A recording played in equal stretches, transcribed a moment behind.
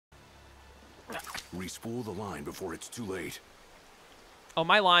Respool the line before it's too late. Oh,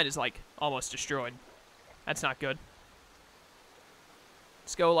 my line is, like, almost destroyed. That's not good.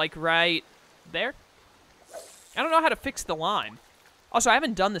 Let's go, like, right there. I don't know how to fix the line. Also, I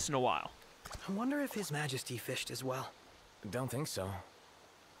haven't done this in a while. I wonder if His Majesty fished as well. Don't think so. As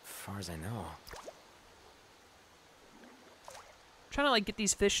far as I know. I'm trying to, like, get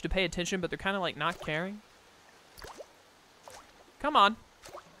these fish to pay attention, but they're kind of, like, not caring. Come on.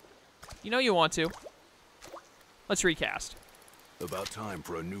 You know you want to. Let's recast. About time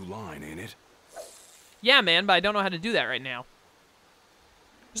for a new line, ain't it? Yeah, man, but I don't know how to do that right now.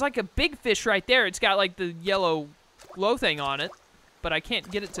 There's, like, a big fish right there. It's got, like, the yellow glow thing on it, but I can't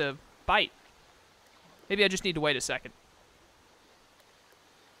get it to bite. Maybe I just need to wait a second.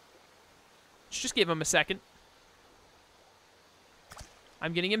 Let's just give him a second.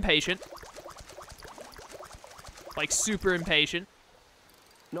 I'm getting impatient. Like, super impatient.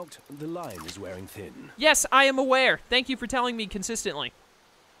 Noct, the line is wearing thin. Yes, I am aware. Thank you for telling me consistently.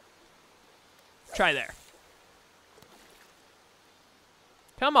 Try there.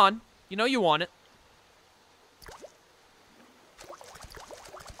 Come on. You know you want it.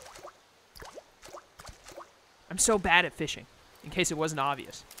 I'm so bad at fishing, in case it wasn't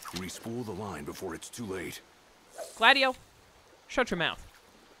obvious. Respool the line before it's too late. Gladio, shut your mouth.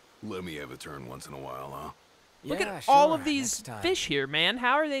 Let me have a turn once in a while, huh? Look Yeah, at all sure, of these next time. fish here, man.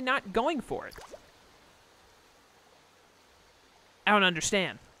 How are they not going for it? I don't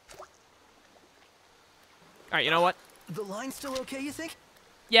understand. All right, you know what? The line's still okay, you think?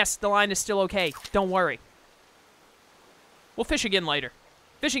 Yes, the line is still okay. Don't worry. We'll fish again later.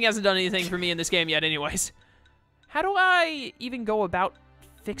 Fishing hasn't done anything for me in this game yet anyways. How do I even go about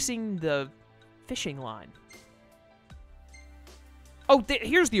fixing the fishing line? Oh,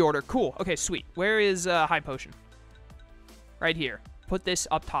 here's the order. Cool. Okay, sweet. Where is High Potion? Right here. Put this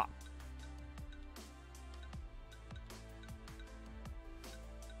up top.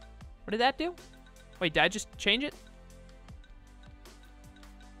 What did that do? Wait, did I just change it?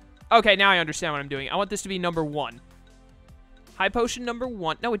 Okay, now I understand what I'm doing. I want this to be number 1. High Potion number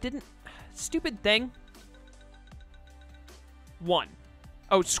 1. No, it didn't. Stupid thing. 1.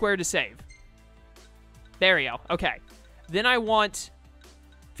 Oh, square to save. There we go. Okay. Then I want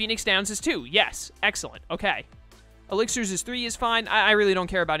Phoenix Downs is 2. Yes. Excellent. Okay. Elixirs is 3 is fine. I really don't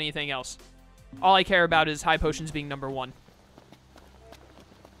care about anything else. All I care about is High Potions being number 1.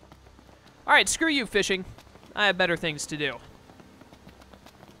 Alright, screw you, fishing. I have better things to do.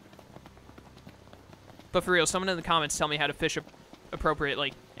 But for real, someone in the comments tell me how to fish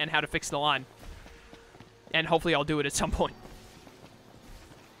appropriately and how to fix the line. And hopefully I'll do it at some point.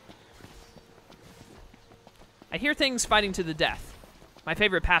 I hear things fighting to the death. My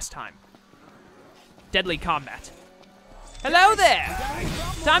favorite pastime. Deadly combat. Hello there!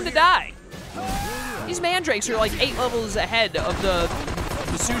 Time to die! These mandrakes are like 8 levels ahead of the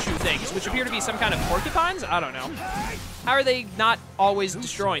Sushu things, which appear to be some kind of porcupines? I don't know. How are they not always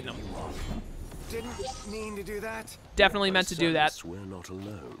destroying them? Didn't mean to do that. Definitely meant to do that. We're not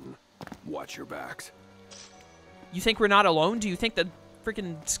alone. Watch your backs. You think we're not alone? Do you think the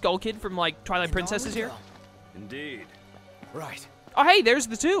freaking Skull Kid from, like, Twilight Princess is here? Indeed. Right. Oh, hey, there's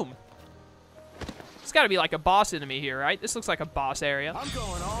the tomb. It's got to be like a boss enemy here, right? This looks like a boss area. I'm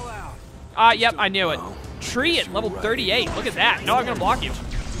going all out. Yep, I knew it. Tree at level 38. Look at that. No, I'm going to block you.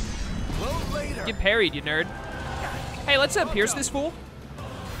 Load later. Get parried, you nerd. Hey, let's pierce this fool.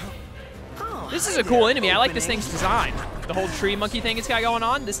 This is a cool enemy. I like this thing's design. The whole tree monkey thing it's got going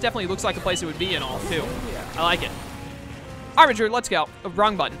on. This definitely looks like a place it would be in all, too. I like it. Armiger, let's go. Oh,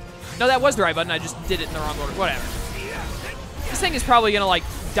 wrong button. No, that was the right button. I just did it in the wrong order. Whatever. This thing is probably going to, like,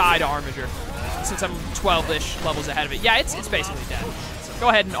 die to Armiger since I'm 12-ish levels ahead of it. Yeah, it's basically dead. Go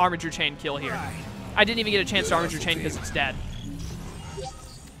ahead and Armiger Chain kill here. I didn't even get a chance to Armiger Chain because it's dead.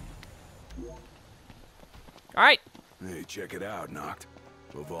 All right. Hey, check it out, Noct.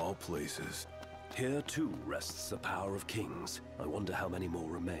 Of all places. Here, too, rests the power of kings. I wonder how many more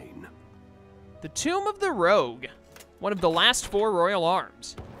remain. The Tomb of the Rogue. One of the last 4 royal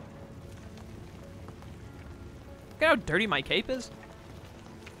arms. Look at how dirty my cape is.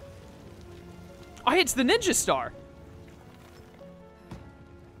 Oh, hey, it's the Ninja Star.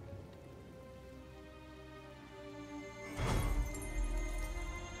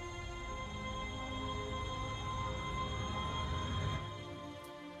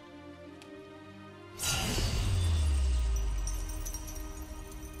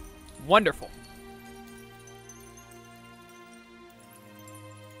 Wonderful.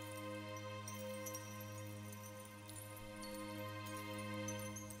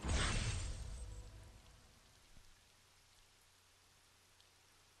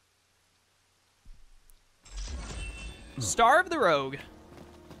 Star of the Rogue.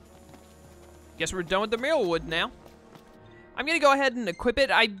 Guess we're done with the Mirrorwood now. I'm going to go ahead and equip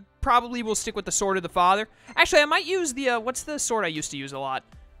it. I probably will stick with the Sword of the Father. Actually, I might use the, what's the sword I used to use a lot?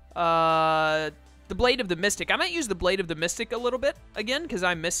 The Blade of the Mystic. I might use the Blade of the Mystic a little bit, again, because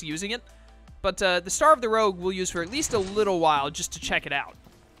I miss using it. But the Star of the Rogue we'll use for at least a little while, just to check it out.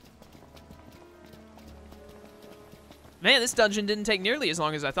 Man, this dungeon didn't take nearly as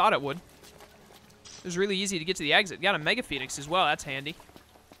long as I thought it would. It was really easy to get to the exit. Got a Mega Phoenix as well, that's handy.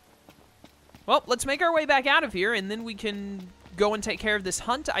 Well, let's make our way back out of here, and then we can go and take care of this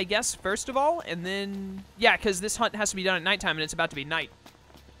hunt, I guess, first of all. And then, yeah, because this hunt has to be done at nighttime, and it's about to be night.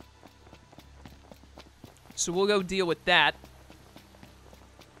 So we'll go deal with that.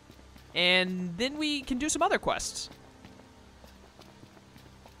 And then we can do some other quests.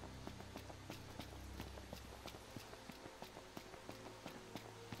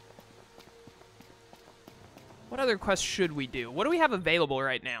 What other quests should we do? What do we have available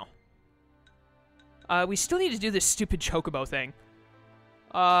right now? We still need to do this stupid chocobo thing.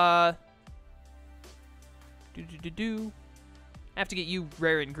 I have to get you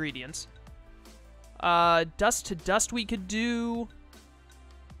rare ingredients. Dust to dust we could do.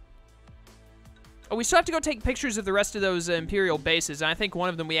 Oh, we still have to go take pictures of the rest of those Imperial bases, and I think one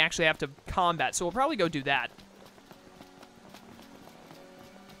of them we actually have to combat, so we'll probably go do that.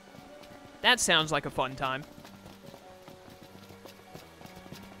 That sounds like a fun time.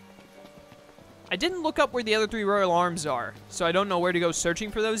 I didn't look up where the other 3 Royal Arms are, so I don't know where to go searching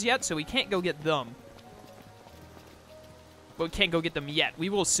for those yet, so we can't go get them. But we can't go get them yet. We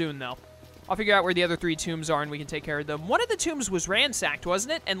will soon, though. I'll figure out where the other 3 tombs are, and we can take care of them. One of the tombs was ransacked,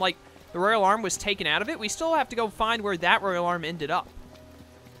 wasn't it? And, like, the Royal Arm was taken out of it. We still have to go find where that Royal Arm ended up.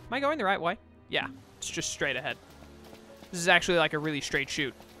 Am I going the right way? Yeah, it's just straight ahead. This is actually, like, a really straight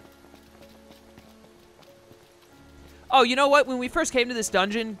shoot. Oh, you know what? When we first came to this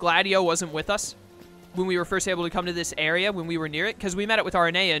dungeon, Gladio wasn't with us. When we were first able to come to this area, when we were near it, because we met it with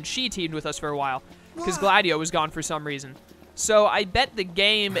Aranea, and she teamed with us for a while, because Gladio was gone for some reason. So I bet the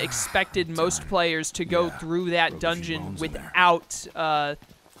game expected most players to go through that dungeon without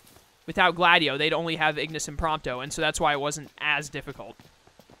Gladio. They'd only have Ignis and Prompto, and so that's why it wasn't as difficult.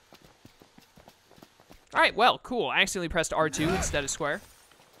 All right, well, cool. I accidentally pressed R2 instead of square,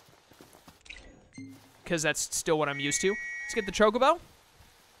 because that's still what I'm used to. Let's get the Chocobo.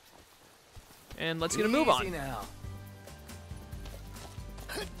 And let's get a move on.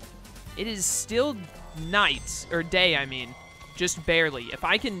 It is still night, or day, I mean. Just barely. If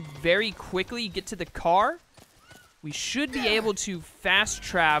I can very quickly get to the car, we should be able to fast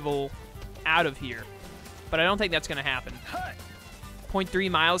travel out of here. But I don't think that's going to happen. 0.3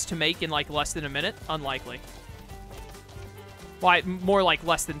 miles to make in, like, less than a minute? Unlikely. Well, more like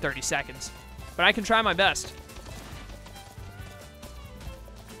less than 30 seconds. But I can try my best.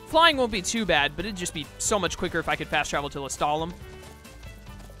 Flying won't be too bad, but it'd just be so much quicker if I could fast travel to Lestalem.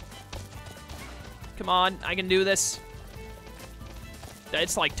 Come on, I can do this.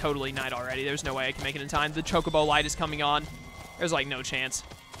 It's like totally night already. There's no way I can make it in time. The Chocobo light is coming on. There's like no chance.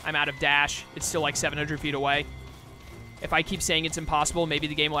 I'm out of dash. It's still like 700 feet away. If I keep saying it's impossible, maybe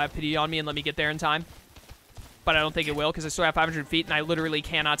the game will have pity on me and let me get there in time. But I don't think it will, because I still have 500 feet and I literally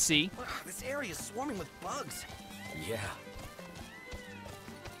cannot see. This area is swarming with bugs. Yeah.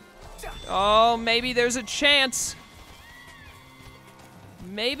 Oh, maybe there's a chance.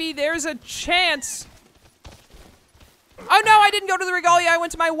 Maybe there's a chance. Oh, no, I didn't go to the Regalia. I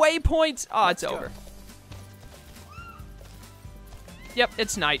went to my waypoint. Oh, it's over. Yep,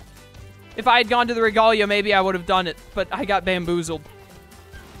 it's night. If I had gone to the Regalia, maybe I would have done it, but I got bamboozled.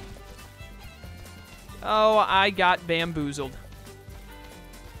 Oh, I got bamboozled.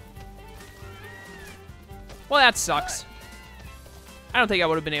 Well, that sucks. I don't think I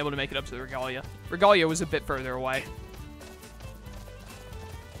would have been able to make it up to the Regalia. Regalia was a bit further away.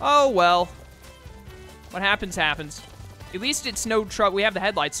 Oh, well. What happens, happens. At least it's no trouble. We have the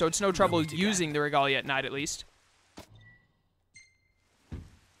headlights, so it's no trouble using the Regalia at night, at least.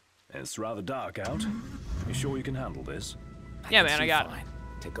 It's rather dark out. You sure you can handle this? Yeah, man, I got it.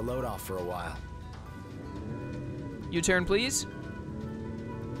 Take a load off for a while. U-turn, please.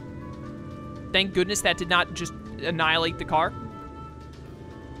 Thank goodness that did not just annihilate the car.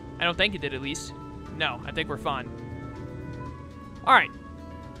 I don't think it did, at least. No, I think we're fine. All right.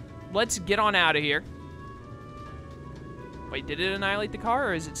 Let's get on out of here. Wait, did it annihilate the car,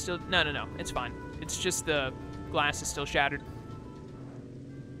 or is it still... No, no, no. It's fine. It's just the glass is still shattered.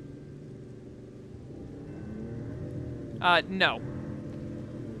 No.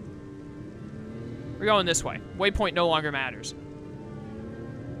 We're going this way. Waypoint no longer matters.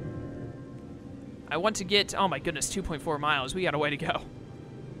 I want to get, oh my goodness, 2.4 miles. We got a way to go.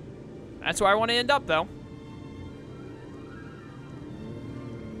 That's where I want to end up, though.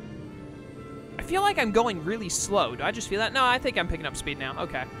 I feel like I'm going really slow. Do I just feel that? No, I think I'm picking up speed now.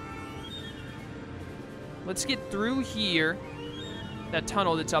 Okay. Let's get through here, that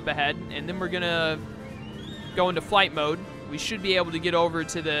tunnel that's up ahead, and then we're going to go into flight mode. We should be able to get over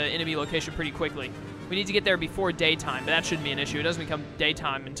to the enemy location pretty quickly. We need to get there before daytime, but that shouldn't be an issue. It doesn't become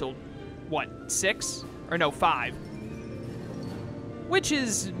daytime until, what, 6? Or no, 5. Which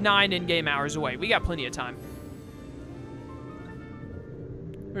is 9 in-game hours away. We got plenty of time.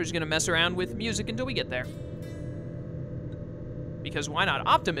 We're just going to mess around with music until we get there. Because why not?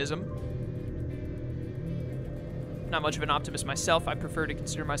 Optimism. Not much of an optimist myself. I prefer to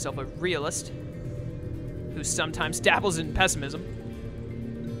consider myself a realist who sometimes dabbles in pessimism.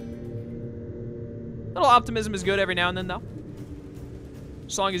 A little optimism is good every now and then, though.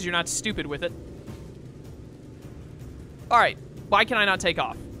 As long as you're not stupid with it. Alright, why can I not take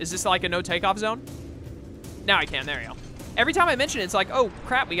off? Is this like a no takeoff zone? Now I can, there we go. Every time I mention it, it's like, oh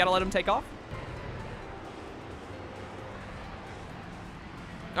crap, we gotta let him take off.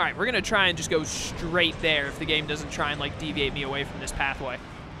 Alright, we're gonna try and just go straight there if the game doesn't try and like deviate me away from this pathway.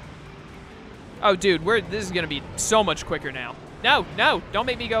 Oh dude, this is gonna be so much quicker now. No, no, don't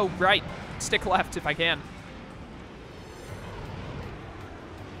make me go right. Stick left if I can.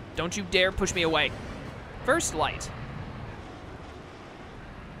 Don't you dare push me away. First light.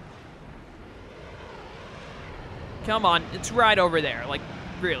 Come on, it's right over there. Like,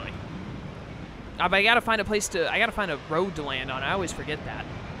 really. I gotta find a place to, I gotta find a road to land on. I always forget that.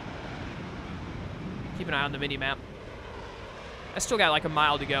 Keep an eye on the mini-map. I still got like a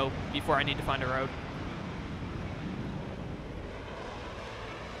mile to go before I need to find a road.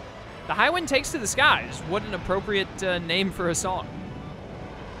 The High Wind Takes to the Skies. What an appropriate name for a song.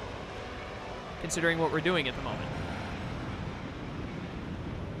 Considering what we're doing at the moment.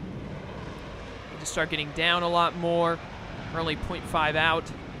 Need to start getting down a lot more. We're only 0.5 out.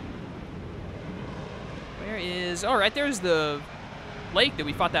 Where is... Oh, right there's the lake that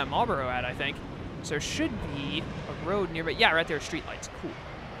we fought that Marlboro at, I think. So there should be a road nearby. Yeah, right there are streetlights. Cool.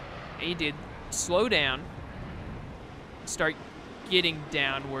 I need to slow down. Start getting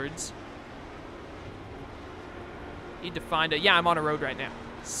downwards. Need to find a... Yeah, I'm on a road right now.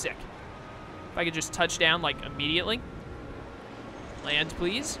 Sick. If I could just touch down, like, immediately. Land,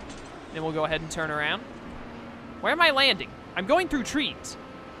 please. Then we'll go ahead and turn around. Where am I landing? I'm going through trees.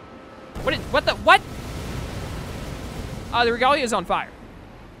 What? The Regalia is on fire.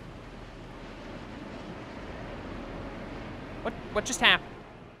 What just happened?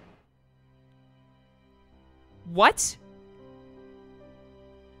 What?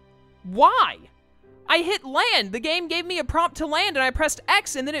 Why? I hit land. The game gave me a prompt to land and I pressed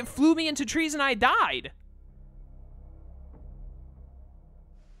X and then it flew me into trees and I died.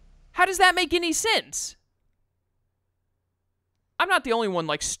 How does that make any sense? I'm not the only one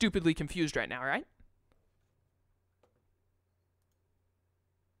like stupidly confused right now, right?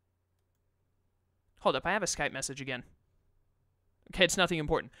 Hold up, I have a Skype message again. Okay, it's nothing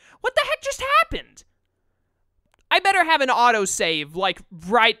important. What the heck just happened? I better have an autosave, like,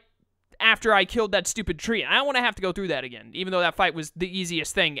 right after I killed that stupid tree. I don't want to have to go through that again, even though that fight was the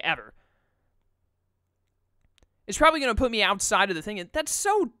easiest thing ever. It's probably going to put me outside of the thing. That's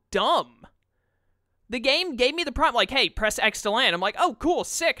so dumb. The game gave me the prompt, like, hey, press X to land. I'm like, oh, cool,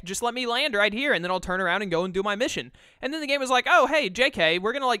 sick. Just let me land right here, and then I'll turn around and go and do my mission. And then the game was like, oh, hey, JK,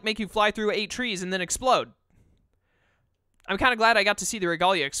 we're going to, like, make you fly through 8 trees and then explode. I'm kind of glad I got to see the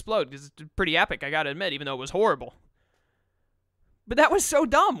Regalia explode, because it's pretty epic, I got to admit, even though it was horrible. But that was so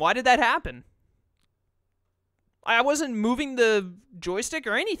dumb. Why did that happen? I wasn't moving the joystick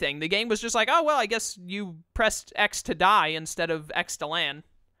or anything. The game was just like, oh, well, I guess you pressed X to die instead of X to land.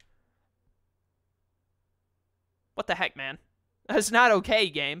 What the heck, man? That's not okay,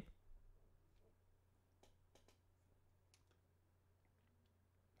 game.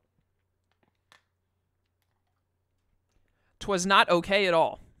 Twas not okay at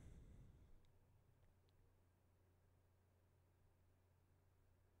all.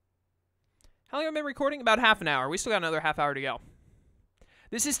 How long have I been recording? About half an hour. We still got another half hour to go.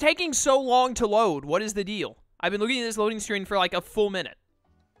 This is taking so long to load. What is the deal? I've been looking at this loading screen for like a full minute.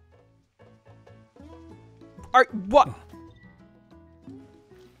 What?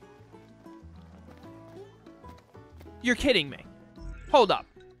 You're kidding me. Hold up.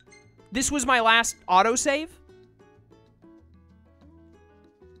 This was my last autosave?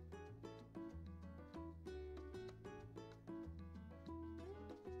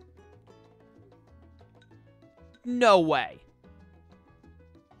 No way.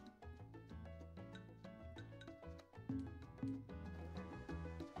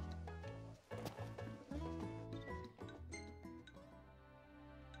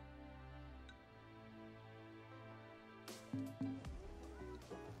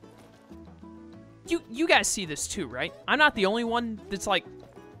 You guys see this too, right? I'm not the only one that's like,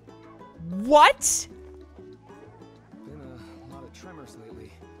 what? Been a lot of tremors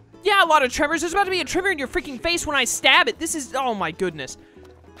lately. Yeah, a lot of tremors. There's about to be a tremor in your freaking face when I stab it. This is, oh my goodness.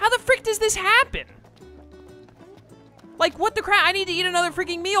 How the frick does this happen? Like, what the crap? I need to eat another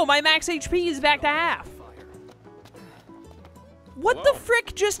freaking meal. My max HP is back to half. What the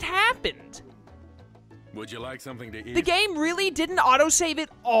frick just happened? Would you like something to eat? The game really didn't autosave it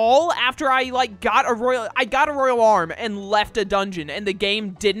all after I, like, got a royal arm and left a dungeon, and the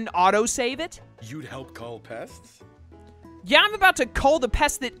game didn't autosave it? You'd help call pests? Yeah, I'm about to cull the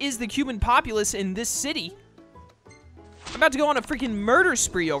pest that is the human populace in this city. I'm about to go on a freaking murder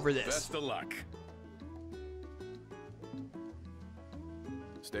spree over this. Best of luck.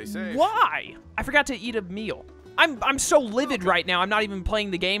 Stay safe. Why? I forgot to eat a meal. I'm so livid right now, I'm not even playing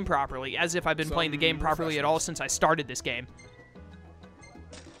the game properly, as if I've been playing the game properly at all since I started this game.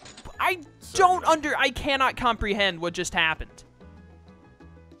 I cannot comprehend what just happened.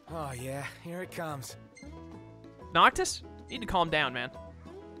 Oh yeah, here it comes. Noctis? You need to calm down, man.